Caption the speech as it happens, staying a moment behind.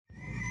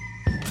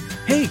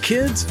Hey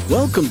kids,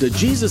 welcome to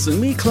Jesus and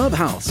Me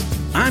Clubhouse.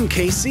 I'm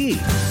KC.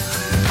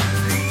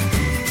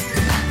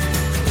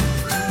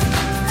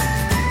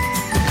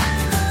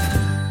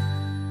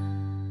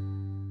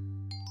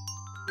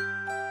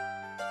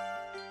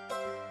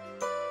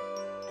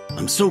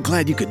 I'm so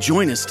glad you could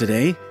join us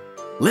today.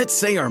 Let's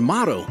say our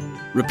motto.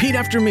 Repeat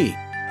after me.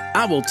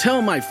 I will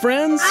tell my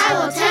friends. I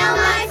will tell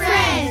my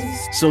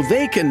friends. So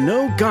they can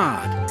know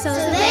God. So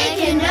they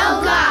can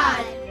know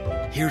God.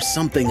 Here's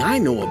something I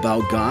know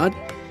about God.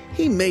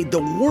 He made the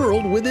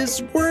world with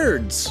His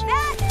words.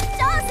 That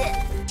does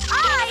it!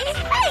 I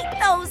hate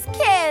those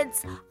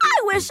kids!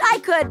 I wish I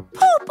could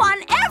poop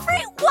on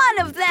every one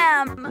of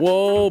them!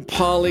 Whoa,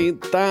 Polly,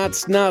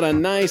 that's not a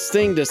nice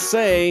thing to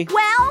say.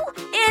 Well,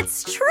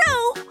 it's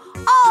true!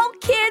 All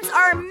kids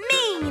are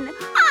mean!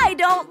 I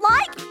don't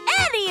like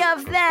any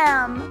of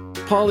them!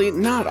 Polly,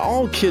 not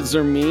all kids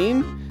are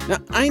mean. Now,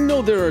 I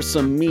know there are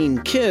some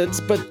mean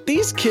kids, but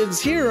these kids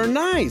here are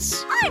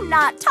nice. I'm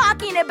not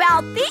talking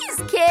about these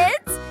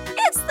kids!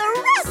 It's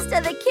the rest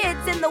of the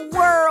kids in the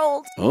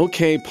world!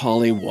 Okay,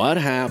 Polly, what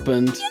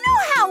happened? You know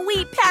how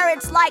we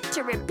parrots like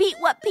to repeat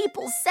what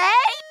people say?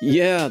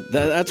 Yeah,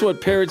 that's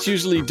what parrots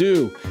usually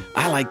do.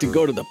 I like to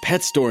go to the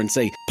pet store and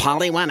say,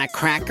 Polly, want a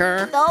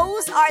cracker?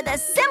 Those are the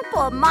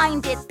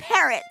simple-minded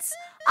parrots.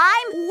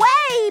 I'm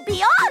way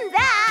beyond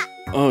that.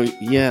 Oh,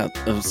 yeah,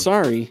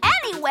 sorry.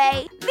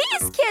 Anyway,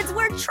 these kids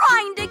were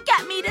trying to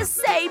get me to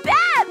say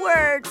bad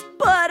words,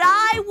 but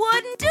I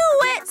wouldn't do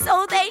it,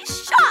 so they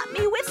shot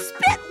me with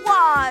spit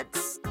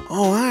wads.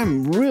 Oh,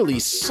 I'm really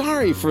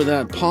sorry for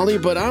that, Polly,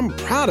 but I'm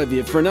proud of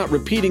you for not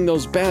repeating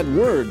those bad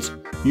words.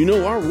 You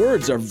know, our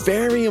words are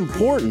very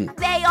important.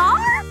 They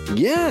are?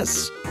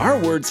 Yes, our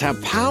words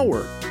have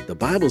power. The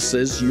Bible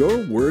says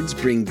your words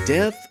bring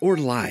death or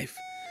life.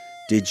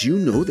 Did you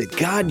know that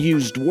God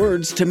used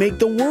words to make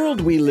the world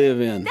we live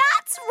in?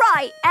 That's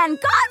right, and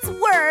God's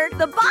word,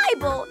 the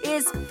Bible,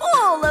 is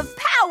full of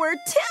power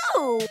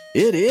too.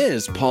 It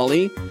is,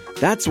 Polly.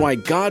 That's why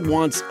God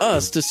wants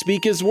us to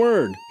speak His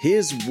word.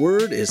 His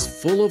word is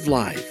full of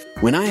life.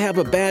 When I have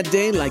a bad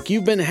day like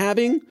you've been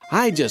having,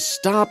 I just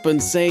stop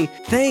and say,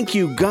 thank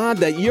you, God,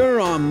 that you're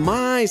on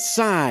my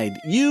side.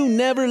 You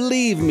never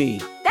leave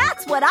me.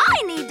 That's what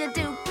I need to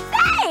do.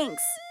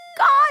 Thanks.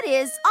 God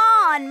is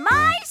on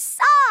my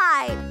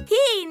side.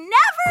 He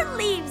never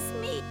leaves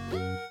me.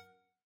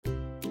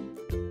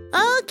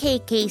 Okay,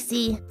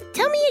 Casey.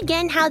 Tell me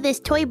again how this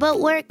toy boat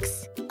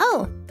works.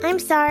 Oh, I'm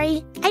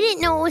sorry. I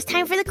didn't know it was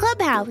time for the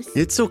clubhouse.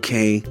 It's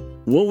okay.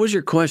 What was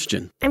your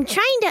question? I'm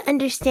trying to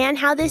understand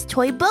how this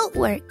toy boat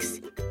works.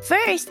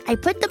 First, I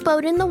put the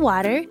boat in the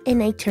water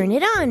and I turn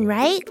it on,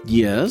 right?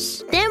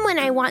 Yes. Then when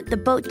I want the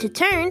boat to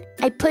turn,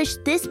 I push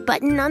this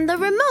button on the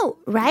remote,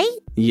 right?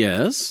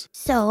 Yes.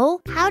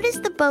 So, how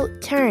does the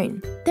boat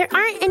turn? There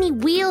aren't any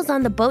wheels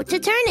on the boat to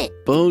turn it.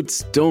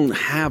 Boats don't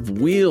have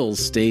wheels,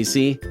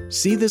 Stacy.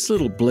 See this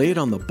little blade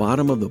on the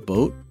bottom of the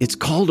boat? It's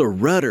called a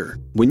rudder.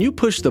 When you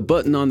push the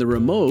button on the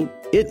remote,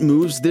 it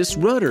moves this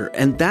rudder,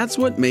 and that's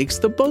what makes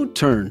the boat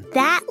turn.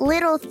 That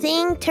little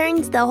thing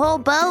turns the whole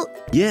boat?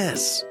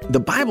 Yes. The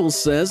Bible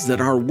says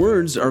that our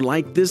words are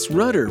like this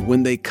rudder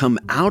when they come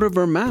out of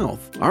our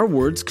mouth. Our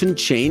words can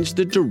change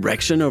the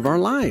direction of our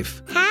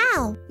life.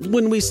 How?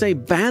 When we say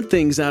bad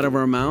things out of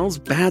our mouths,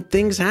 bad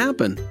things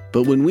happen.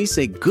 But when we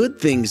say good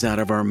things out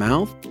of our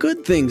mouth,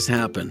 good things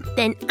happen.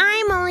 Then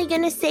I'm only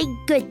going to say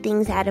good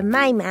things out of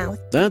my mouth.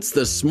 That's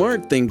the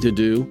smart thing to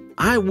do.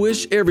 I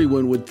wish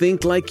everyone would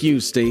think like you,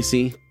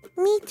 Stacy.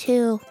 Me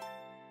too.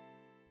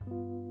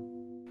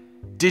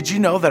 Did you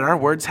know that our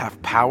words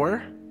have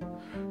power?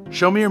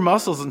 Show me your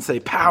muscles and say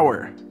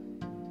power.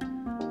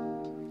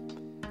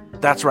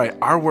 That's right,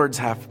 our words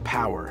have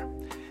power.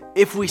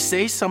 If we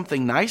say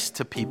something nice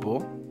to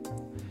people,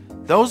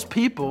 those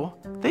people,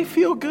 they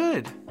feel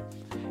good.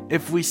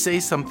 If we say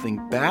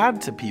something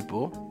bad to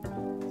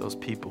people, those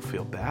people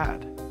feel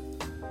bad.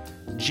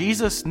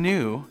 Jesus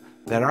knew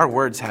that our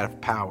words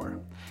have power,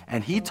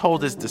 and He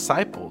told His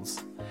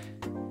disciples,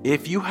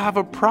 if you have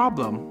a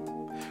problem,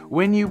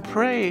 when you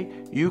pray,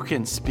 you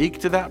can speak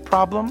to that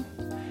problem,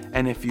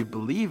 and if you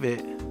believe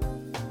it,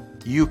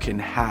 you can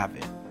have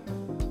it.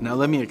 Now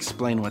let me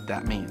explain what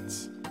that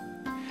means.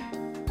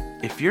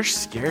 If you're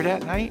scared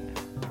at night,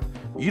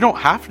 you don't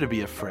have to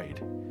be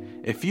afraid.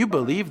 If you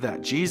believe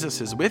that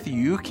Jesus is with you,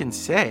 you can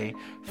say,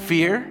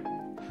 fear,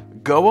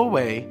 go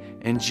away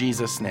in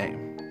Jesus'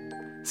 name.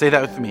 Say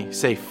that with me.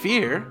 Say,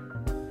 fear,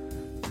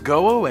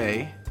 go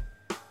away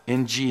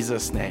in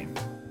Jesus' name.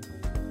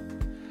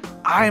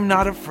 I am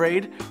not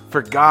afraid,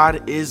 for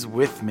God is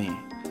with me.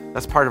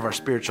 That's part of our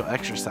spiritual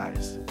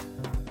exercise.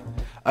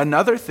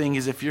 Another thing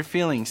is if you're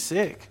feeling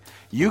sick,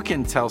 you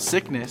can tell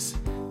sickness,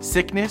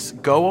 sickness,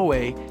 go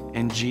away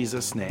in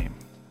Jesus' name.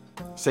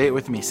 Say it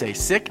with me. Say,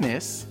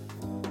 sickness,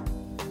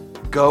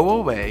 go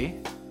away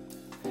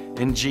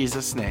in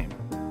Jesus' name.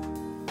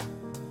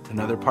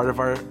 Another part of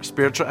our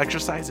spiritual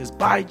exercise is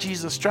by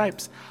Jesus'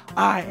 stripes,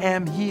 I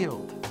am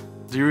healed.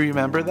 Do you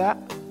remember that?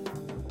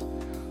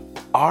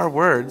 Our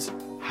words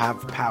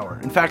have power.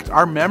 In fact,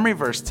 our memory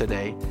verse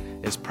today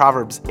is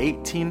Proverbs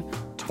 18,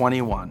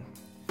 18:21.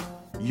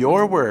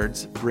 Your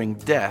words bring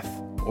death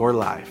or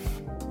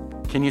life.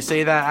 Can you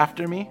say that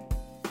after me?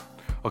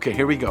 Okay,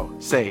 here we go.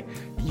 Say,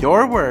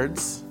 your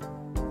words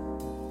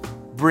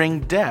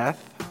bring death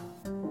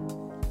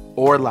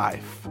or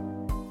life.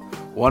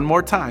 One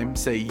more time.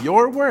 Say,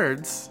 your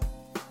words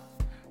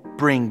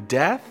bring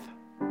death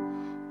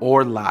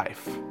or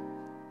life.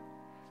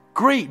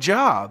 Great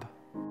job.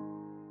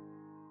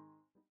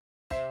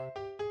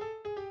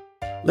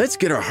 Let's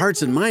get our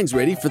hearts and minds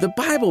ready for the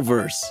Bible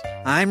verse.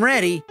 I'm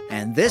ready,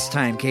 and this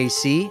time,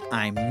 KC,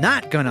 I'm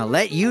not gonna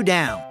let you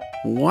down.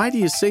 Why do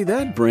you say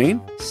that,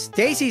 Brain?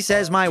 Stacy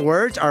says my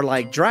words are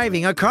like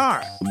driving a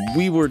car.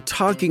 We were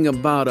talking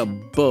about a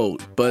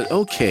boat, but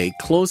okay,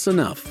 close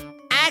enough.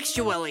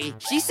 Actually,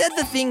 she said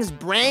the things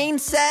Brain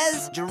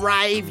says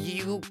drive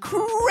you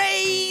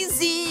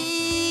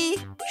crazy.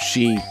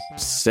 She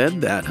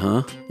said that,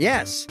 huh?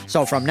 Yes,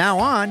 so from now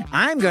on,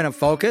 I'm gonna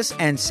focus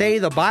and say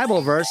the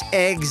Bible verse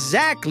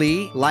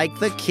exactly like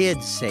the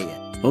kids say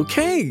it.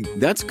 Okay,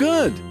 that's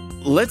good.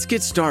 Let's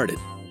get started.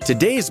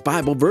 Today's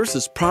Bible verse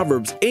is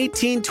Proverbs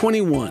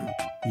 18:21.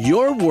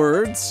 Your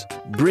words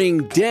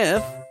bring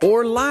death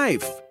or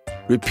life.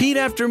 Repeat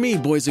after me,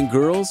 boys and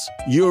girls.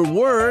 Your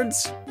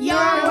words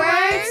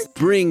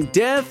bring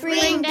death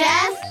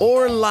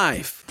or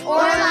life.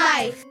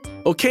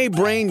 Okay,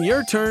 Brain,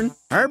 your turn.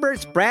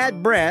 Herbert's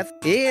bad breath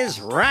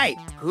is right.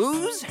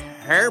 Who's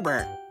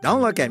Herbert?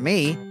 Don't look at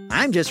me.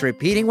 I'm just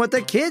repeating what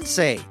the kids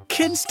say.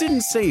 Kids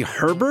didn't say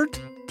Herbert.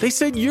 They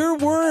said your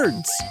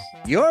words.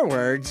 Your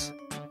words?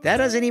 That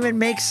doesn't even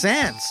make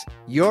sense.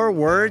 Your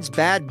words,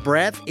 bad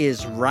breath,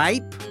 is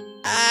ripe?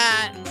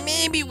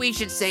 Maybe we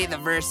should say the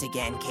verse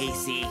again,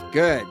 Casey.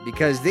 Good,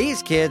 because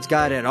these kids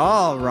got it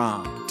all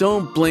wrong.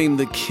 Don't blame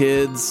the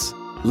kids.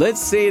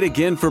 Let's say it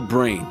again for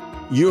Brain.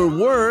 Your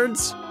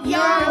words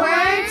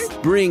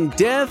bring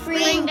death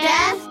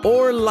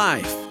or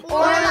life.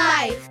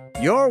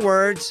 Your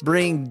words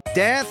bring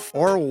death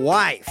or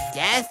wife.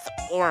 Death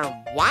or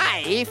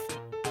wife?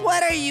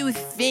 What are you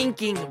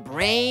thinking,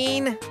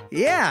 Brain?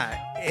 Yeah,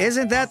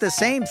 isn't that the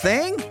same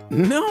thing?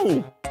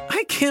 No,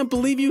 I can't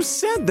believe you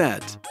said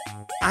that.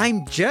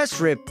 I'm just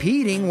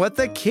repeating what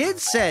the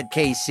kids said,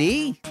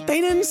 KC.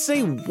 They didn't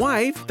say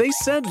wife, they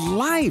said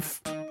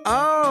life.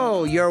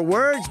 Oh, your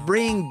words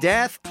bring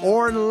death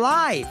or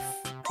life.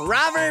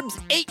 Proverbs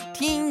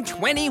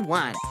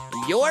 18:21.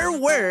 Your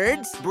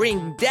words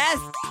bring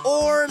death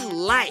or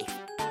life.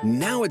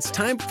 Now it's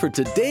time for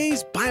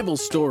today's Bible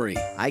story.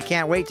 I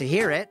can't wait to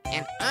hear it.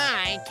 And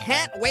I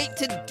can't wait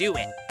to do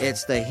it.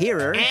 It's the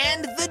hearer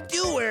And the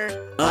doer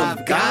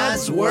Of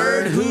God's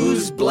word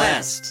who's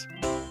blessed.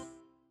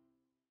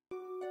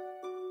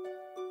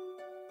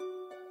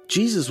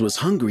 Jesus was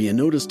hungry and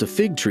noticed a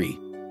fig tree.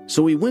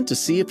 So he went to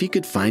see if he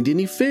could find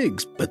any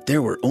figs, but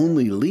there were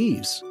only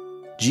leaves.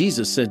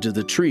 Jesus said to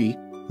the tree,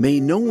 "May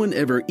no one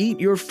ever eat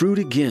your fruit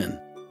again."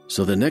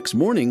 So the next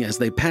morning, as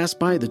they passed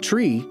by the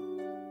tree,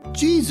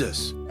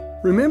 Jesus,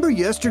 remember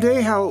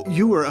yesterday how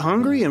you were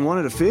hungry and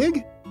wanted a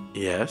fig?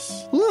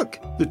 Yes. Look,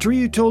 the tree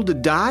you told to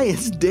die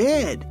is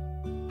dead.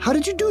 How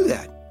did you do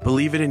that?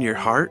 Believe it in your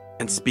heart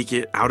and speak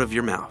it out of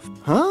your mouth.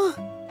 Huh?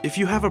 If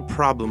you have a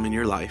problem in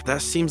your life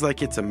that seems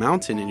like it's a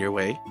mountain in your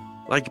way,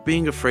 like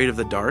being afraid of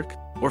the dark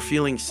or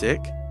feeling sick,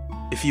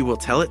 if you will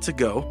tell it to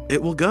go,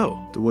 it will go.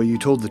 The way you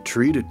told the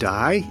tree to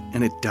die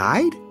and it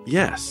died?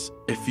 Yes,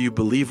 if you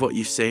believe what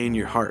you say in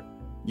your heart.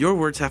 Your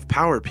words have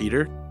power,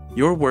 Peter.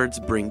 Your words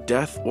bring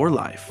death or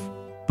life.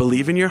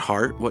 Believe in your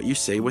heart what you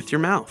say with your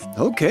mouth.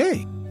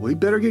 Okay, we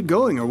better get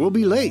going or we'll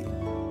be late.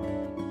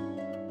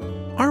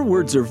 our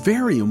words are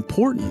very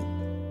important.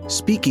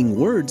 Speaking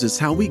words is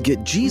how we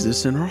get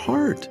Jesus in our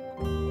heart.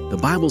 The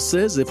Bible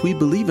says if we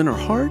believe in our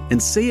heart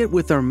and say it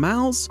with our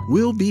mouths,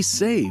 we'll be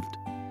saved.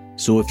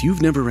 So if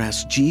you've never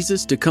asked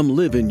Jesus to come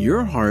live in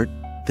your heart,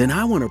 then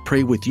I want to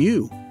pray with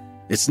you.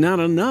 It's not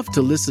enough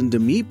to listen to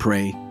me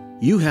pray.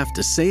 You have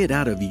to say it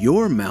out of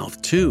your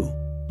mouth too.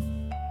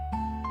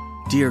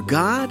 Dear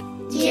God,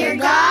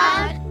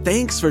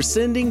 thanks for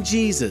sending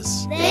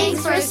Jesus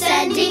Thanks for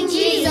sending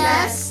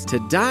Jesus to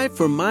die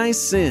for my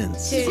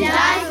sins. to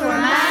die for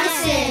my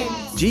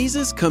sins.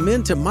 Jesus, come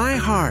into my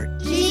heart.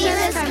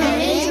 Jesus, come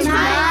into my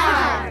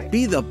heart.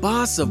 Be the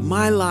boss of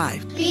my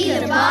life. Be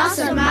the boss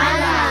of my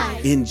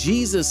life. In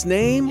Jesus'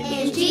 name,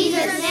 In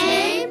Jesus'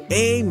 name,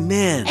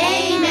 amen.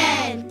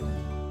 amen.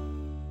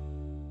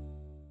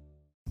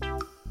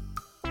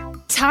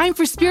 Time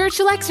for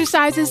spiritual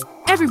exercises.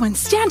 Everyone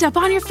stand up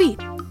on your feet.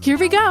 Here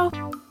we go.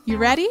 You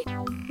ready?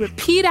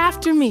 Repeat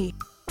after me.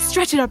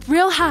 Stretch it up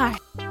real high.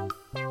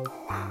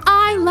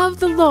 I love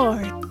the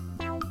Lord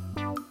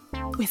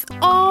with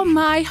all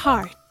my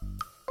heart.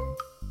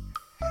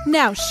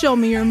 Now show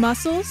me your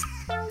muscles.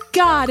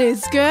 God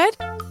is good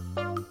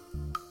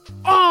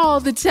all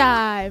the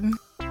time.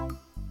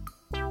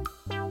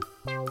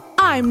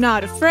 I'm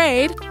not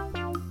afraid.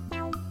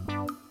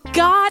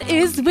 God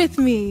is with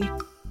me.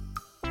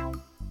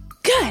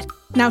 Good.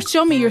 Now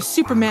show me your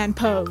Superman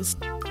pose.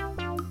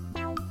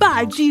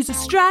 By Jesus'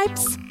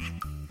 stripes,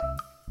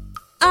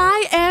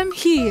 I am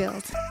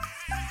healed.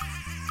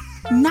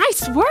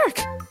 Nice work!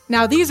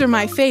 Now these are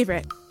my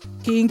favorite.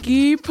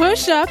 Pinky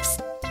push-ups.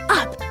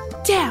 Up,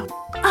 down,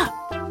 up,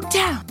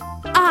 down.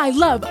 I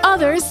love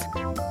others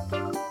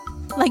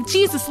like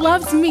Jesus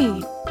loves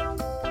me.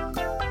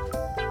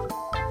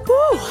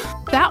 Whew,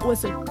 that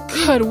was a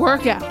good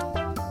workout.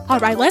 All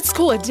right, let's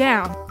cool it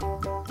down.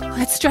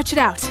 Let's stretch it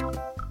out.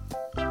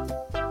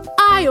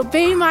 I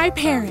obey my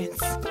parents,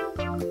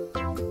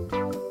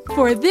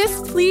 for this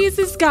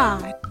pleases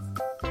God.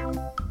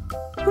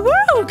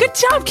 Woo! Good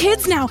job,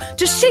 kids. Now,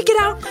 just shake it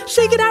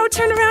out,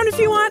 turn around if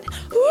you want.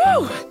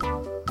 Woo!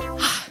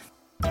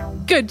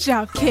 Good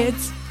job,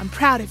 kids. I'm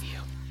proud of you.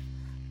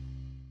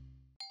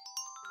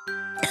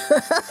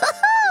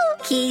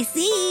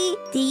 Casey,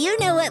 do you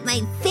know what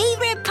my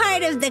favorite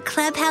part of the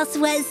clubhouse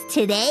was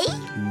today?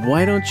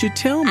 Why don't you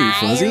tell me,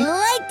 Fuzzy?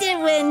 I liked it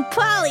when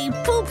Polly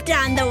pooped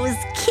on those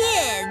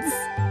kids.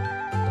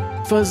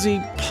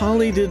 Fuzzy,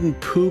 Polly didn't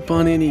poop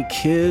on any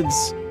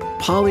kids.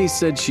 Polly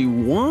said she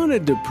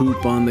wanted to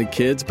poop on the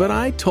kids, but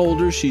I told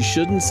her she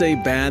shouldn't say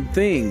bad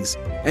things,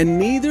 and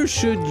neither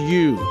should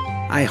you.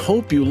 I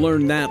hope you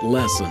learned that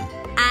lesson.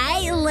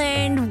 I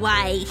learned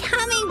why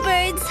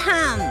hummingbirds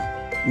hum.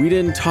 We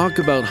didn't talk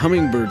about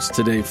hummingbirds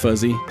today,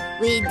 Fuzzy.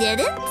 We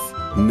didn't?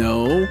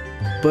 No,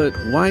 but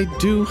why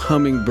do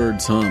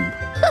hummingbirds hum?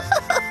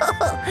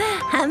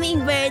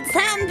 Hummingbirds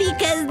hum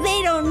because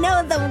they don't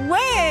know the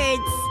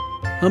words.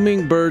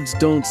 Hummingbirds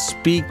don't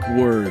speak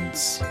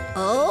words.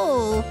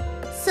 Oh,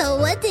 so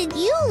what did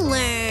you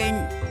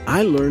learn?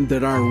 I learned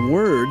that our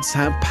words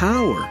have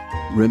power.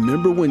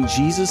 Remember when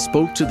Jesus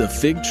spoke to the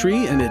fig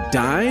tree and it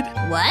died?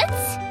 What?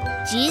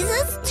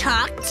 Jesus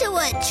talked to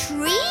a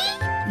tree?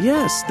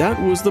 Yes,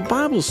 that was the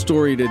Bible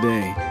story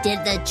today. Did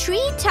the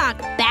tree talk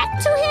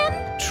back to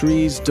him?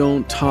 Trees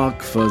don't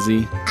talk,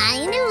 Fuzzy. I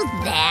knew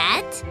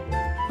that.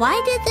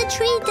 Why did the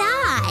tree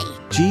die?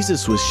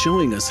 Jesus was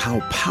showing us how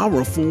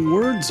powerful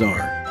words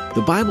are.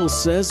 The Bible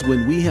says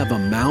when we have a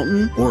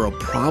mountain or a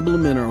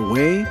problem in our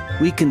way,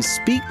 we can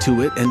speak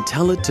to it and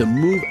tell it to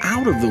move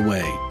out of the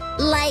way.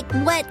 Like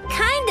what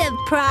kind of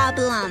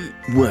problem?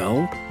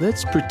 Well,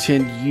 let's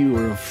pretend you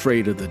are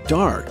afraid of the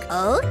dark.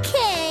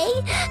 Okay.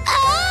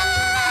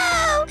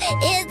 Oh,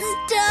 it's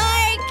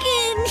dark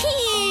in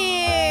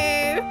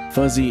here.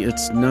 Fuzzy,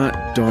 it's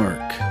not dark.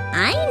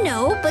 I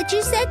know, but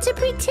you said to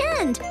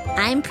pretend.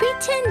 I'm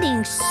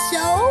pretending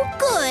so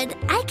good,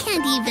 I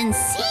can't even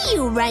see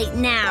you right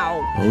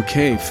now.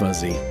 Okay,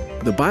 Fuzzy.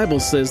 The Bible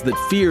says that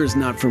fear is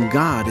not from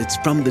God, it's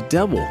from the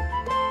devil.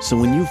 So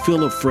when you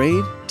feel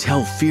afraid,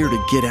 tell fear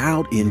to get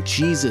out in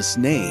Jesus'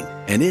 name,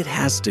 and it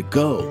has to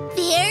go.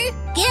 Fear,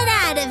 get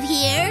out of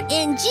here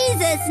in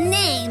Jesus'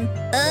 name.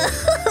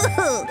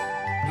 Oh,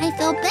 I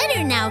feel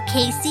better now,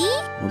 Casey.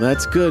 Well,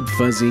 that's good,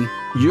 Fuzzy.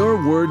 Your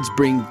words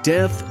bring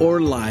death or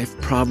life,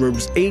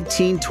 Proverbs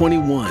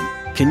 18:21.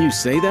 Can you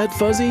say that,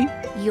 Fuzzy?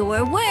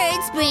 Your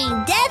words bring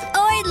death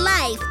or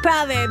life,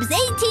 Proverbs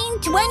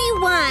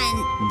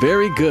 18:21.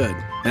 Very good.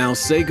 Now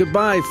say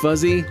goodbye,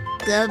 Fuzzy.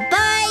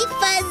 Goodbye,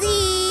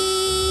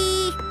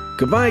 Fuzzy.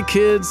 Goodbye,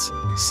 kids.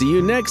 See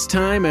you next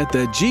time at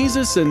the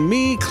Jesus and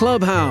Me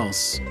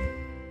Clubhouse.